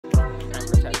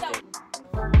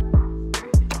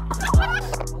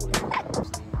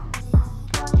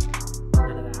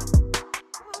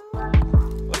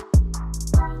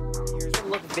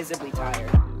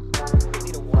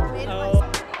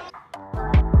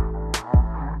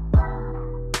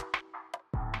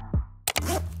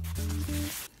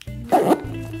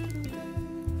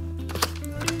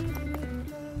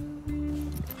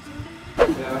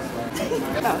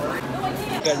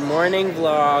Good morning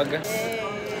vlog.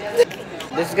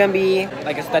 This is gonna be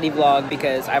like a study vlog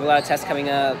because I have a lot of tests coming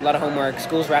up, a lot of homework,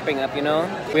 school's wrapping up, you know?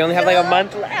 We only have like a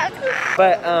month left.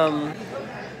 But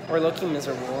we're looking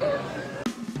miserable.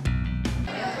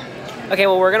 Okay,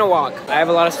 well we're gonna walk. I have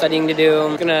a lot of studying to do.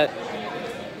 I'm gonna...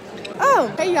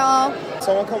 Oh, hey y'all.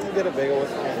 Someone come and get a bagel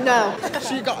with me. No.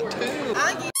 She got two.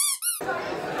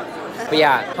 But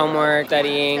yeah, homework,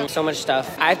 studying, so much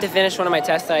stuff. I have to finish one of my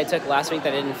tests that I took last week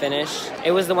that I didn't finish.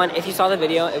 It was the one, if you saw the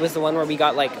video, it was the one where we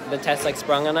got like the test like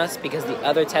sprung on us because the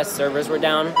other test servers were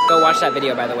down. Go watch that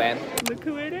video, by the way. Look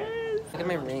who it is. Look at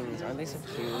my rings. Aren't they so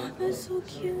cute? They're so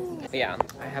cute. But yeah,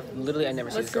 I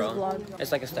never see this girl. Vlog?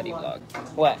 It's like a study vlog.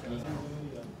 What?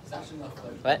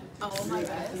 What? Oh my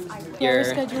god. You're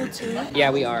scheduled too? Yeah,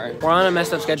 we are. We're on a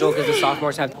messed up schedule because the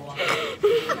sophomores have...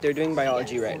 They're doing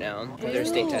biology right now for their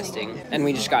state testing, and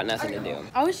we just got nothing to do.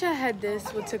 I wish I had this.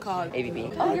 What's it called?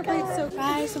 AVP. Oh, your plate's so...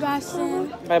 Bye,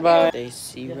 Sebastian. Bye-bye. They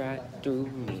see right through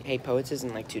me. Hey, Poets is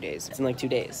in like 2 days. It's in like 2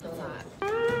 days.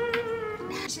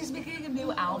 She's making a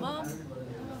new album.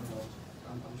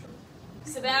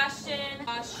 Sebastian,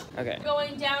 okay.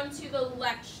 Going down to the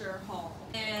lecture hall.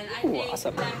 And I think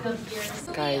awesome. that here.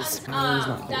 Guys, my room's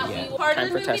not good yet.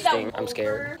 Time for testing. I'm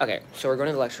scared. Okay, so we're going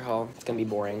to the lecture hall. It's gonna be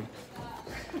boring.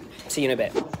 See you in a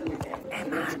bit.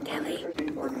 Emma, Kelly.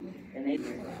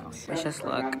 It's just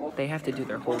luck. They have to do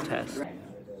their whole test.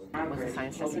 What's the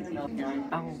science test?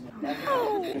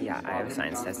 Oh. Yeah, I have a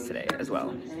science test today as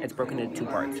well. It's broken into 2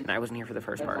 parts, and I wasn't here for the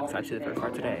first part, so I have to do the first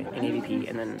part today in AVP,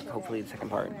 and then hopefully the second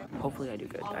part. Hopefully I do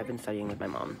good. I've been studying with my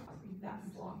mom.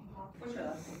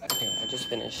 Okay, I just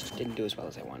finished. Didn't do as well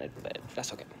as I wanted, but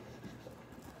that's okay.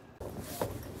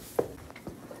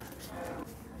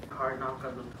 Hard knock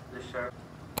on the shirt.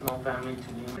 No family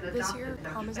to me. This year,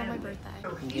 prom is on my birthday.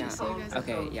 Yeah.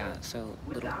 Okay, yeah. So,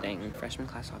 little thing. Freshman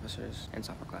class officers and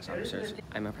sophomore class officers.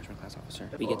 I'm a freshman class officer.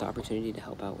 We get the opportunity to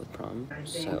help out with prom,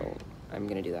 so I'm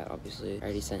gonna do that, obviously. I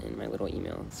already sent in my little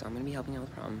email, so I'm gonna be helping out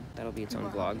with prom. That'll be its own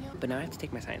vlog. But now I have to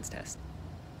take my science test.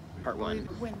 Part 1.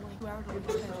 When like 2 hours away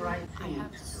from schedule, I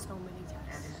have so many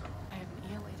tests. I have an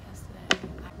ELA test today.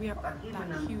 We have that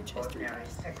huge history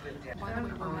test. By the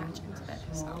way, we're matching today,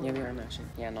 so. Yeah, we are matching.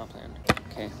 Yeah, not planned.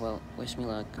 Okay, well, wish me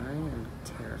luck. I am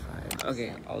terrified.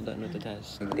 Okay, all done with the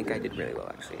test. I think I did really well,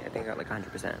 actually. I think I got like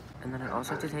 100%. And then I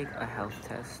also have to take a health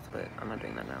test, but I'm not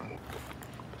doing that now.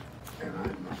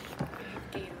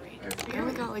 I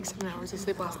only got like 7 hours of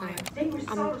sleep last night.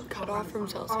 I'm cut off from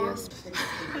Celsius,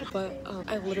 but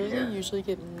I literally usually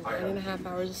get 9.5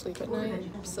 hours of sleep at night,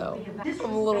 so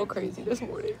I'm a little crazy this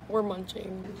morning. We're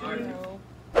munching, you know.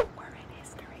 We're in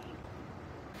history.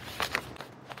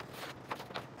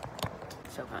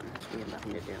 So fun. We have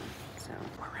nothing to do, so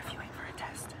we're reviewing for a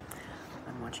test.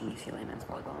 I'm watching UCLA men's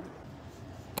volleyball.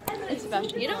 It's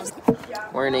Sebastian. You know.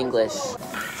 We're in English.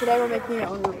 Today we're making our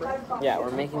own rubric. Yeah,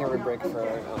 we're making a rubric for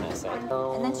our own essay.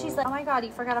 And then she's like, oh my god,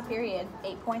 you forgot a period.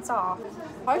 8 points off.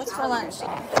 What's for lunch?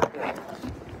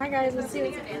 Hi guys, let's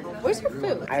see Where's your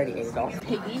food? I already ate it all.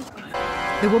 Piggy.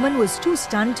 The woman was too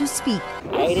stunned to speak.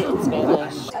 I ate it in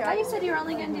Spanish. I thought you said you were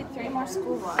only going to do 3 more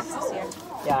school vlogs this year.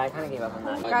 Yeah, I kind of gave up on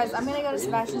that. Guys, I'm going to go to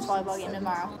Sebastian's volleyball game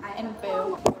tomorrow. And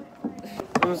boo.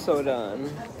 I'm so done.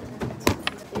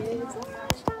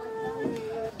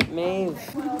 Maeve.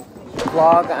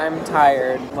 Vlog, I'm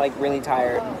tired. Like, really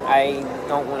tired. I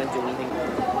don't want to do anything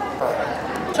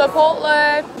perfect.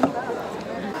 Chipotle.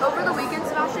 Over the weekend,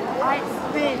 Sebastian, I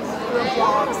binged your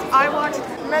vlogs. I watched.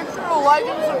 Make sure to like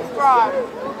and subscribe.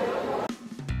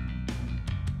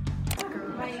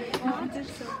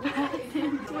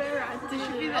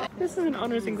 This is an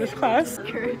honors English class.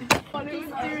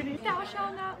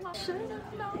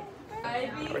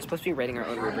 We're supposed to be writing our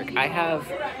own rubric. I have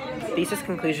thesis,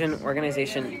 conclusion,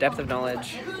 organization, depth of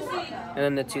knowledge, and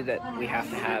then the 2 that we have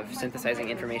to have, synthesizing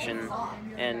information,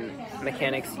 and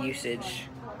mechanics, usage,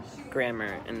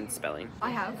 grammar, and spelling. I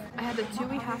have the 2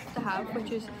 we have to have,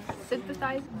 which is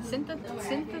synthesizing.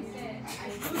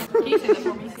 Can you say that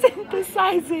for me?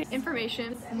 Synthesizing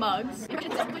information, mugs.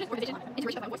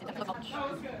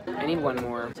 I need one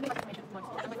more.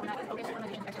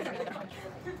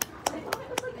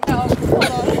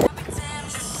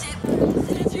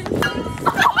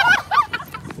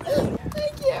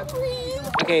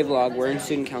 Okay, vlog, we're in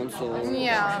student council.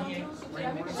 Yeah.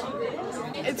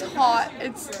 It's hot.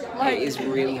 It's like... It is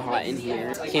really hot in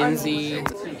here. Kinsey.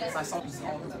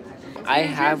 I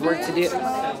have work to do.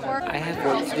 I have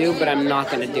work to do, but I'm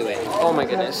not going to do it. Oh my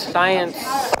goodness. Science.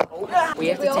 We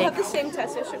have to take the same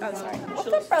test issue. Oh, sorry.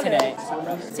 today.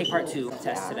 Take part 2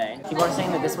 test today. People are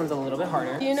saying that this one's a little bit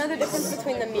harder. Do you know the difference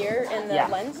between the mirror and the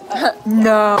lens?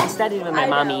 No. I studied with my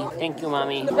mommy. Thank you,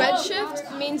 mommy. The red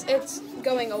shift means it's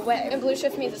going away, and blue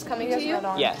shift means it's coming to you.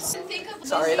 Yes.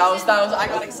 Sorry, that was. I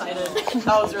got excited.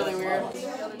 That was really weird.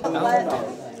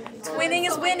 Winning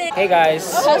is winning. Hey guys.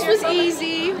 Test was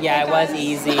easy. Yeah, it was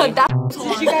easy. Did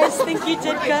you guys think you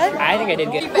did good? I think I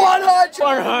did good.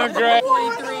 100.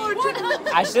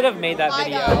 I should have made that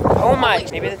video. Oh my.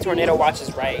 Maybe the tornado watch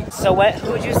is right. So what?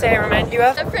 Who would you say I remind you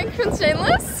of? A Frank from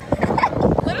Stainless.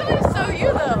 Literally so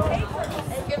you though.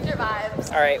 Give your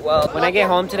vibes. All right, well, when I get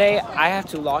home today, I have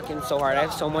to lock in so hard. I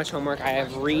have so much homework. I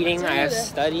have reading, I have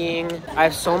studying. I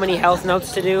have so many health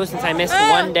notes to do since I missed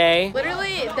one day.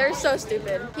 Literally, they're so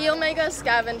stupid. He'll make us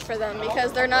scavenge for them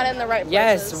because they're not in the right places.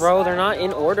 Yes, bro, they're not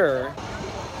in order.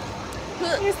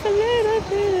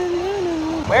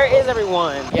 Where is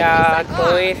everyone? Yeah,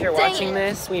 Chloe, if you're watching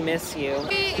this, we miss you.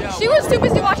 She was too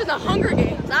busy watching the Hunger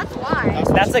Games, that's why.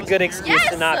 That's a good excuse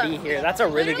to not be here. That's a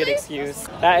really good excuse.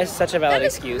 That is such a valid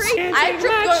excuse. I tripped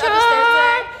going up the stairs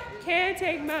today. Can't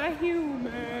take my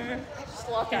humor.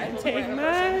 Can't take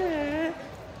my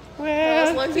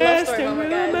Let's look at story moment,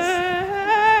 guys.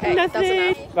 Okay, that's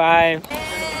enough. Bye.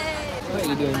 What are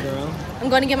you doing, girl? I'm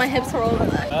going to get my hips rolled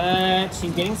back.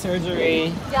 She's getting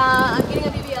surgery. Yeah, I'm getting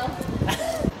a BBL.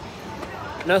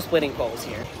 No splitting poles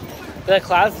here. The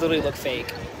clouds literally look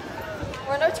fake.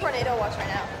 We're in a tornado watch right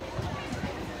now.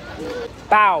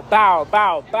 Bow, bow,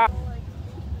 bow, bow.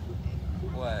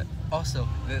 What? Also,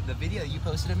 the video you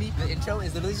posted of me, the intro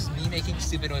is literally just me making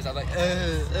stupid noise. I'm like,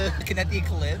 looking at the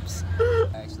eclipse.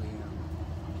 Actually,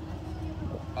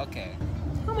 okay.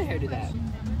 How my hair do that?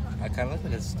 I kind of look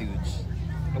like a stooge.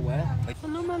 A what? Like, I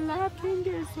know my life can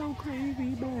get so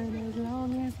crazy, but as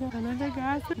long as another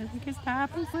guy says nothing can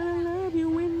stop us, I love you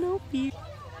with no fear.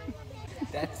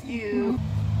 that's you.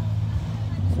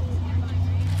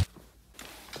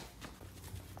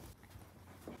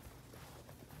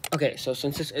 Okay, so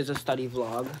since this is a study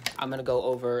vlog, I'm gonna go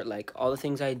over like all the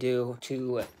things I do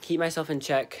to keep myself in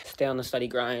check, stay on the study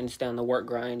grind, stay on the work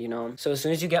grind, you know? So as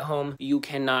soon as you get home, you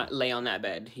cannot lay on that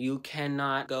bed. You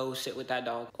cannot go sit with that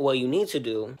dog. What you need to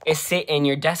do is sit in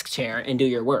your desk chair and do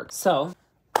your work. So,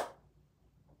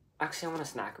 actually I want a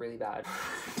snack really bad.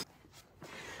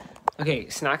 Okay,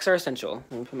 snacks are essential.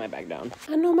 Let me put my bag down.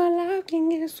 I know my life can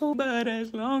get so bad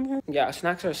as long as... Yeah,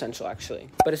 snacks are essential,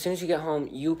 actually. But as soon as you get home,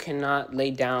 you cannot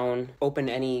lay down, open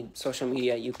any social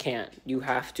media. You can't. You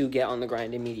have to get on the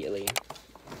grind immediately.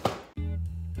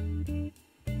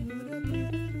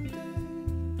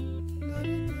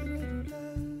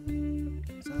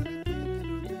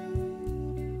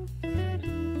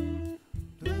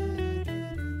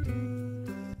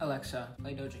 Alexa,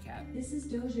 play Doja Cat. This is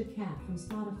Doja Cat from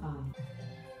Spotify.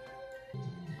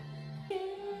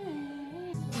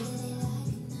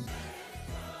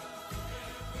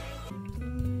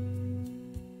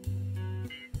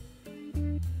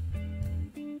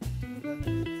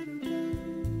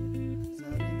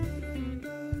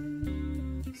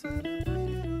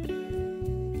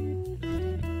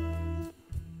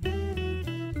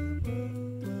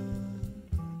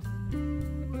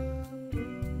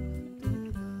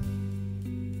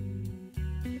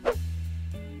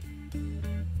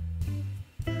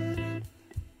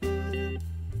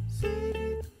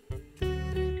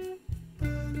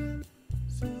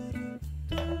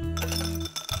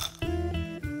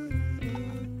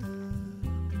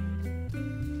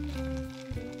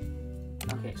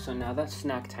 Okay, so now that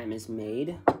snack time is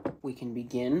made, we can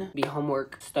begin the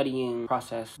homework, studying,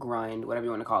 process, grind, whatever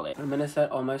you want to call it. I'm gonna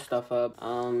set all my stuff up.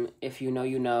 If you know,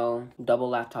 you know, double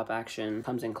laptop action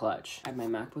comes in clutch. I have my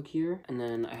MacBook here, and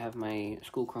then I have my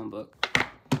school Chromebook.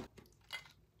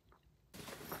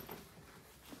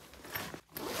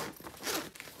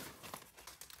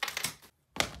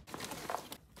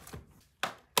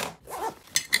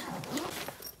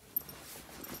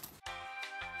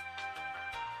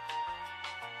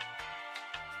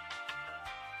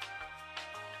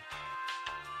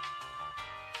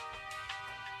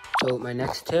 So my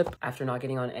next tip, after not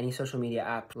getting on any social media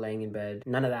app, laying in bed,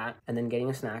 none of that, and then getting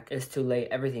a snack, is to lay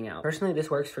everything out. Personally, this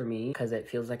works for me because it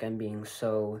feels like I'm being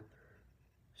so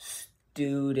so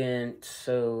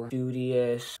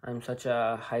studious. I'm such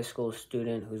a high school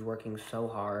student who's working so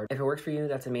hard. If it works for you,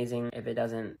 that's amazing. If it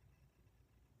doesn't,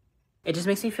 It just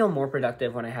makes me feel more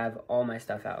productive when I have all my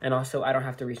stuff out. And also, I don't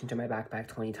have to reach into my backpack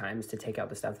 20 times to take out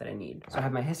the stuff that I need. So I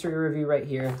have my history review right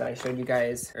here that I showed you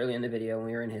guys early in the video when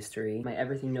we were in history. My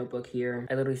everything notebook here.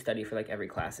 I literally study for like every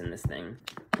class in this thing.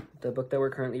 The book that we're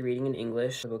currently reading in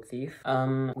English, The Book Thief.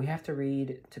 We have to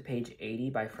read to page 80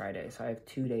 by Friday, so I have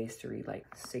 2 days to read like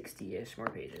 60-ish more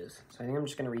pages. So I think I'm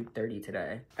just gonna read 30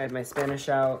 today. I have my Spanish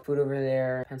out, food over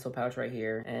there, pencil pouch right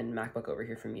here, and MacBook over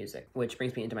here for music, which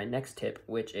brings me into my next tip,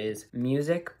 which is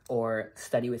music or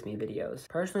study with me videos.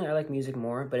 Personally, I like music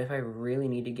more, but if I really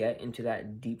need to get into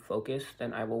that deep focus,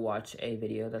 then I will watch a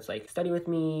video that's like study with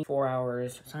me, 4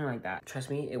 hours, something like that. Trust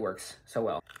me, it works so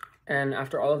well. And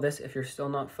after all of this, if you're still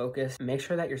not focused, make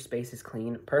sure that your space is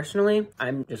clean. Personally,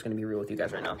 I'm just gonna be real with you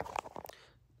guys right now.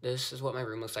 This is what my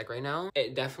room looks like right now.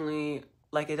 It definitely,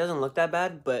 like, it doesn't look that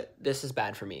bad, but this is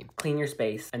bad for me. Clean your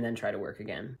space and then try to work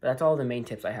again. But that's all the main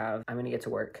tips I have. I'm gonna get to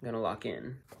work. I'm gonna lock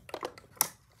in.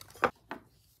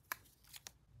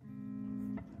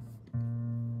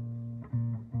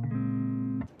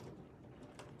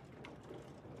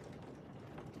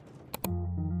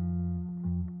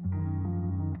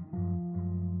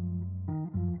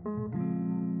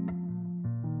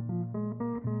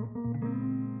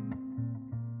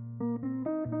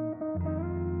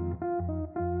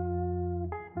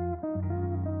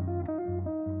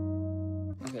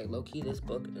 Okay, low-key, this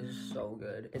book is so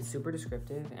good. It's super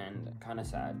descriptive and kind of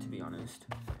sad, to be honest.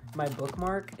 My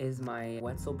bookmark is my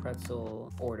Wetzel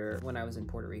pretzel order when I was in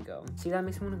Puerto Rico. See, that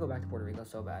makes me want to go back to Puerto Rico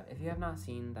so bad. If you have not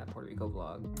seen that Puerto Rico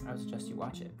vlog, I would suggest you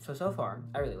watch it. So far,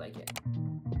 I really like it.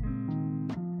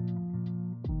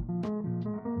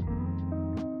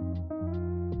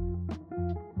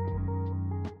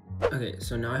 Okay,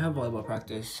 so now I have volleyball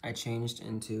practice. I changed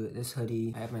into this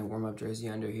hoodie. I have my warm-up jersey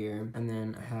under here. And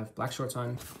then I have black shorts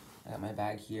on. I got my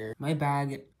bag here. My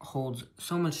bag holds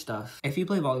so much stuff. If you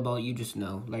play volleyball, you just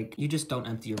know. Like, you just don't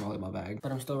empty your volleyball bag.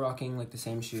 But I'm still rocking, like, the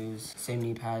same shoes, same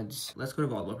knee pads. Let's go to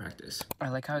volleyball practice. I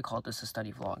like how I called this a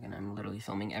study vlog, and I'm literally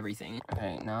filming everything.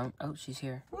 Okay, now, oh, she's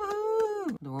here.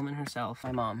 Woo! The woman herself,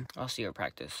 my mom. I'll see her at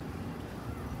practice.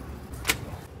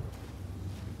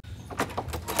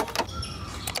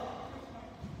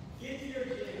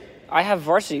 I have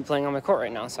varsity playing on my court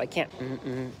right now, so I can't.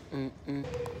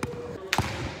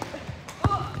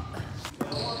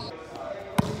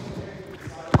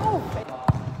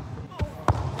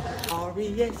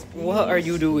 What are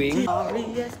you doing?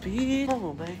 Okay.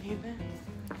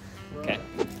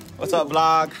 What's up,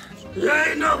 vlog?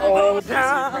 Oh, okay.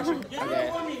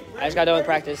 I just got done with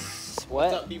practice.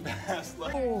 What?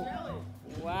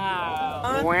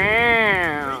 Wow.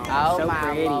 Wow. Oh, so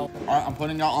pretty. Alright, I'm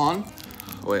putting y'all on.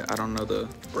 Wait, I don't know the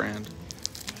brand.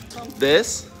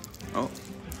 This? Oh.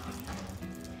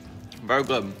 Very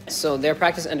good. So their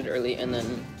practice ended early, and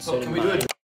then so did can we do mine. it?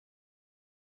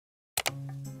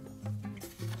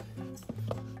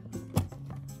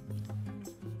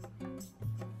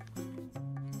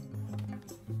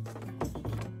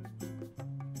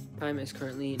 Time is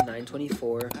currently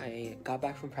 9:24. I got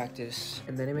back from practice,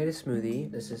 and then I made a smoothie.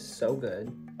 This is so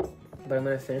good. But I'm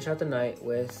gonna finish out the night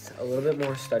with a little bit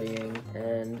more studying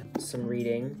and some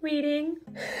reading.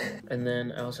 And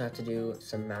then I also have to do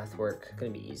some math work. It's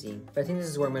gonna be easy. But I think this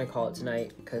is where I'm gonna call it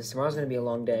tonight, because tomorrow's gonna be a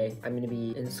long day. I'm gonna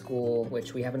be in school,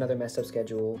 which we have another messed up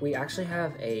schedule. We actually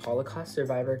have a Holocaust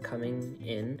survivor coming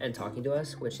in and talking to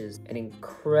us, which is an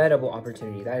incredible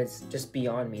opportunity. That is just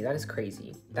beyond me. That is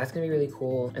crazy. That's gonna be really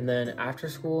cool. And then after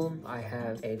school, I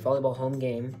have a volleyball home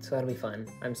game, so that'll be fun.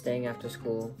 I'm staying after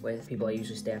school with people I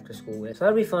usually stay after school with. So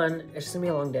that'll be fun. It's just gonna be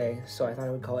a long day, so I thought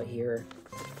I would call it here.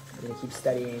 I'm gonna keep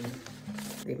studying,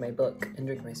 read my book, and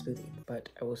drink my smoothie. But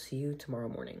I will see you tomorrow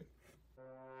morning.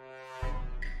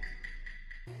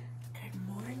 Good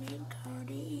morning,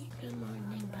 Cody. Good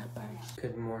morning, Papa.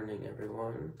 Good morning,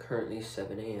 everyone. Currently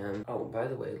 7 a.m. Oh, by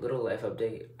the way, little life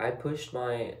update. I pushed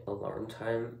my alarm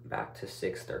time back to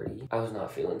 6:30. I was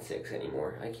not feeling 6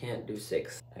 anymore. I can't do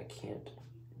 6. I can't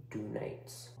do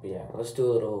nights. But yeah, let's do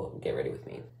a little get ready with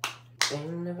me.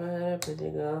 Ain't never had a pretty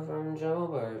girl from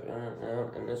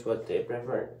Joburg, and that's what they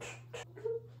prefer.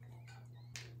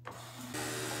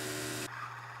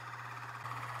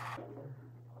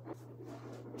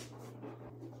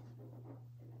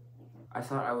 I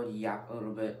thought I would yap a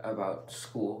little bit about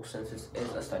school since this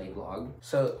is a study vlog.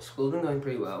 So school's been going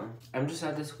pretty well. I'm just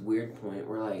at this weird point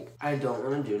where like I don't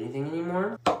want to do anything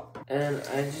anymore. And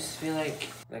I just feel like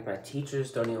my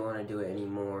teachers don't even want to do it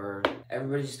anymore.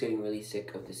 Everybody's just getting really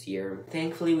sick of this year.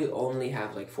 Thankfully, we only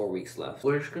have like 4 weeks left.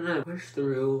 We're just gonna push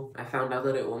through. I found out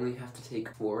that I only have to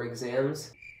take 4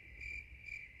 exams.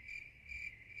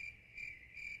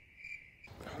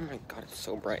 Oh my god, it's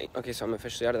so bright. Okay, so I'm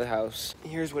officially out of the house.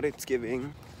 Here's what it's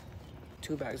giving.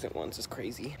 2 bags at once is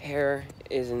crazy. Hair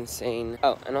is insane.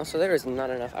 Oh, and also there is not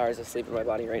enough hours of sleep in my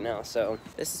body right now, so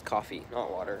this is coffee,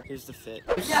 not water. Here's the fit.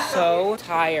 I'm so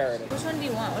tired. Which one do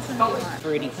you want? Which one do you want?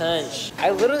 Fruity punch.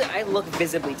 I look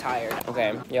visibly tired.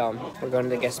 Okay, y'all, we're going to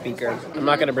the guest speaker. I'm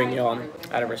not gonna bring y'all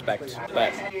out of respect,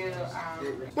 but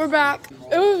We're back.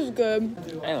 It was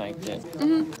good. I liked it.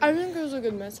 I think it was a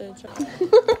good message.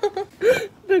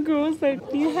 The girl's like,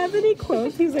 do you have any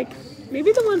quotes? He's like,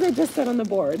 maybe the ones I just said on the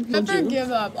board. Never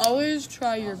give up. Always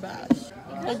try your best.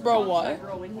 Like, bro, what?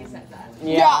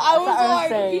 Yeah, I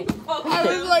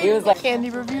was like, He was like, candy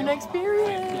review next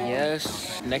period.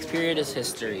 yes. Next period is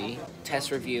history.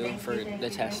 Test review for the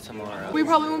test tomorrow. We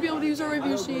probably won't be able to use our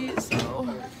review sheet, so.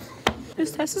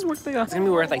 This test is worth it's gonna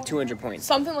be worth like 200 points.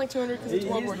 Something like 200 because it's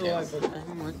one more day.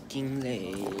 I'm working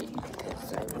late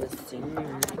because I was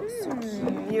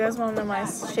singing. You guys want to know my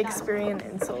Shakespearean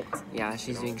insult? Yeah,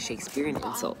 she's doing Shakespearean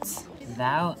insults.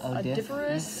 Thou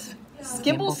Odiferous,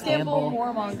 skimble, scamble,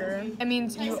 whoremonger. It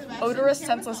means you odorous,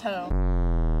 senseless hoe.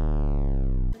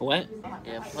 What?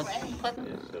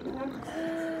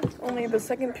 Only the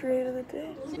second period of the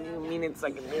day. What do you mean it's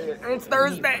like a minute? It's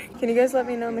Thursday. Can you guys let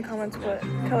me know in the comments what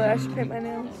color I should paint my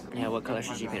nails? Yeah, what color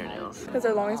should she paint her nails? Because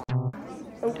they're long as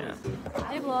Oh. Yeah.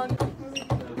 Hey, vlog.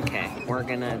 Okay, we're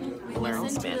gonna learn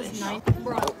Spanish.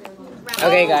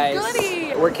 Okay, guys,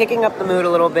 we're kicking up the mood a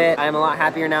little bit. I'm a lot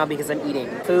happier now because I'm eating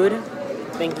food.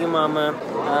 Thank you, Mama.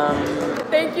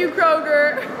 Thank you,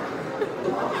 Kroger.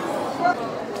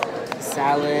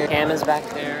 Salad. Cam is back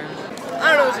there.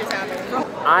 I don't know what's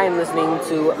happening. I am listening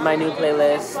to my new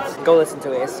playlist. Go listen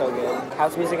to it, it's so good.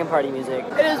 House music and party music.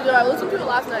 It is good. I listened to it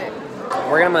last night.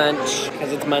 We're gonna munch,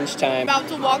 because it's munch time. About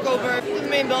to walk over to the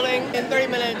main building in 30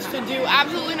 minutes to do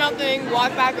absolutely nothing,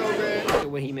 walk back over. Look at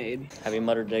what he made. Happy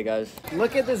Mother's Day, guys.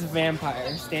 Look at this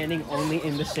vampire standing only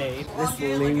in the shade. This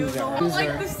loser.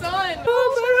 Like the sun.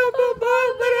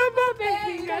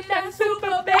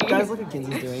 Guys, look what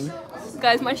Kinsey's doing.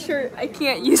 Guys, my shirt, I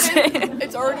can't use it.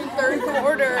 It's already third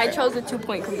quarter. I chose a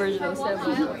 2-point conversion instead of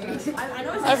 1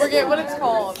 point. I forget what it's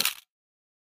called.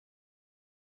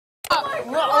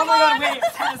 Oh my god, wait.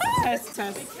 Test.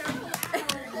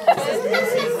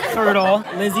 Turtle.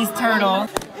 Lizzie's turtle.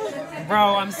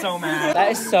 Bro, I'm so mad.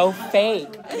 That is so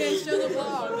fake. Okay, show the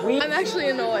vlog. I'm actually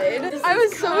annoyed. I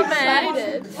was so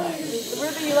excited.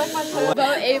 Ruby, you like my turtle?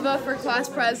 Vote Ava for class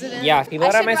president. Yeah, people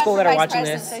that are at my school that are watching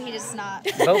this, So he does not.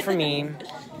 vote for me.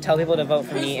 Tell people to vote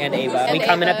for me and Ava. We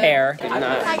come in a pair.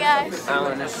 Hi, guys. I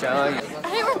want to show you.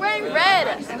 Hey, we're wearing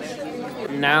red.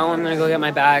 Now I'm gonna go get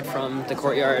my bag from the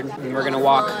courtyard and we're gonna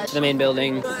walk to the main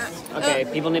building. Okay,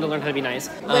 people need to learn how to be nice.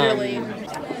 Literally.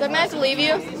 Does I have to leave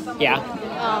you? Yeah.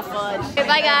 Oh, fudge. Okay,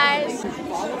 bye, guys.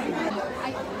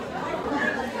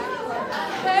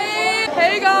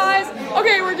 Hey guys.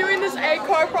 Okay, we're doing this egg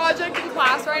car project in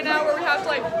class right now where we have to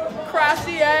like crash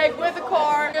the egg with a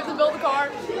car. We have to build a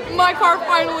car. My car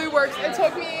finally works. It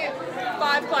took me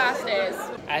 5 class days.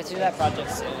 I have to do that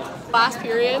project soon. Last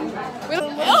period.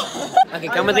 Okay,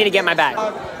 come with me to get my bag.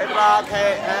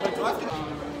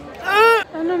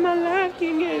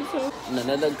 None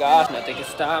of the gods, nothing can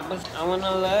stop us. I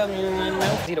wanna love you and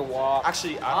I need to walk.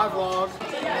 Actually, I vlog.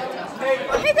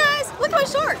 Hey, guys. Look at my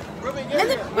short. And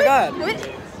then, Oh my god.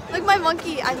 Look, my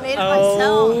monkey. I made it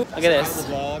myself. Look at this.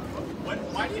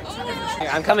 Here,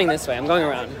 I'm coming this way. I'm going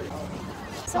around.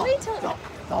 Somebody tell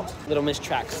Little Miss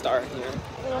Track Star here.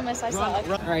 Little Miss I suck.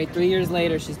 All right, 3 years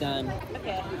later, she's done.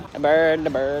 Okay. The bird, the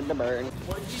bird, the bird.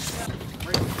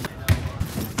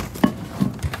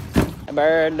 The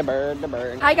bird, the bird, the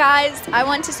bird. Hi, guys. I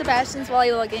went to Sebastian's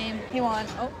volleyball game. He won.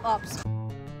 Oh, oops.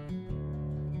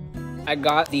 I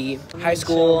got the high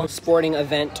school sporting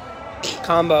event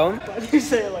combo. Why do you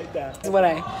say it like that? This is what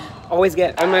I always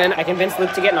get. And then I convinced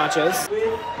Luke to get nachos.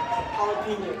 With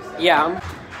jalapenos. Yeah.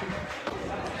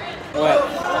 What?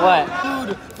 What?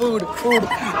 Food.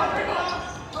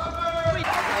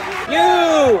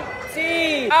 You!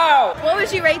 See! Ow! What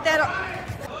would you rate that on?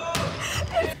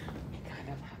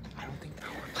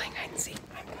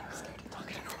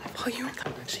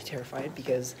 I'm actually terrified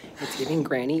because it's giving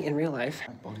Granny in real life.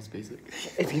 Baldi's basic.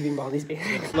 It's giving Baldi's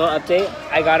basic. Little update.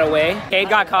 I got away. Cade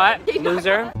got caught.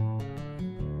 Loser.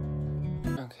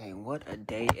 Okay, what a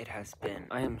day it has been.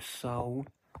 I am so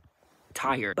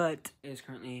tired. But it is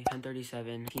currently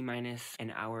 10:37, T-minus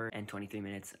an hour and 23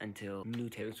 minutes until new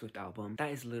Taylor Swift album.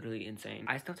 That is literally insane.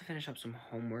 I still have to finish up some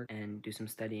homework and do some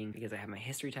studying because I have my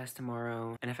history test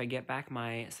tomorrow. And if I get back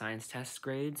my science test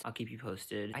grades, I'll keep you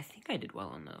posted. I think I did well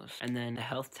on those. And then the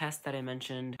health test that I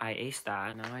mentioned, I aced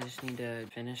that. Now I just need to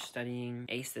finish studying,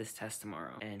 ace this test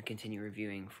tomorrow, and continue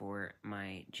reviewing for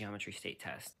my geometry state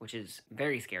test, which is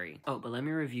very scary. Oh, but let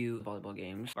me review the volleyball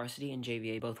games. Varsity and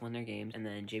JVA both won their games, and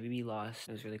then JBB lost.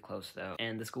 It was really close though.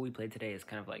 And the school we played today is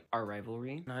kind of like our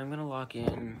rivalry. Now I'm gonna lock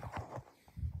in.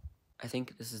 I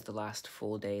think this is the last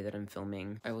full day that I'm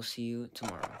filming. I will see you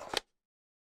tomorrow.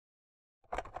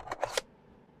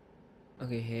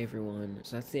 Okay, hey everyone,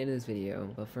 so that's the end of this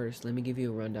video, but first let me give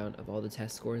you a rundown of all the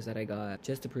test scores that I got,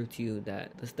 just to prove to you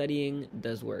that the studying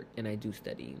does work, and I do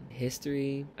study.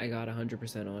 History, I got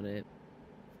 100% on it.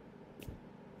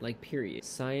 Like, period.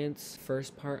 Science,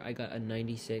 first part I got a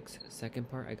 96, second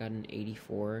part I got an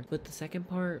 84, but the second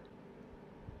part,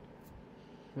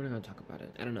 we're not gonna talk about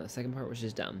it. I don't know, the second part was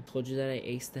just dumb. Told you that I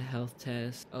aced the health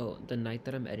test. Oh, the night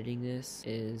that I'm editing this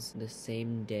is the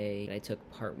same day that I took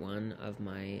part 1 of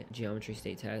my geometry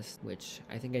state test, which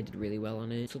I think I did really well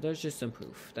on it. So there's just some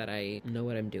proof that I know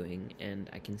what I'm doing and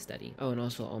I can study. Oh, and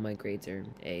also all my grades are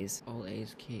A's. All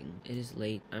A's king. It is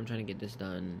late. I'm trying to get this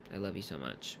done. I love you so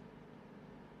much.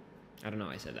 I don't know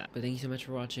why I said that. But thank you so much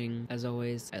for watching. As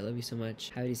always, I love you so much.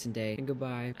 Have a decent day and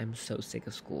goodbye. I'm so sick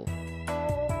of school.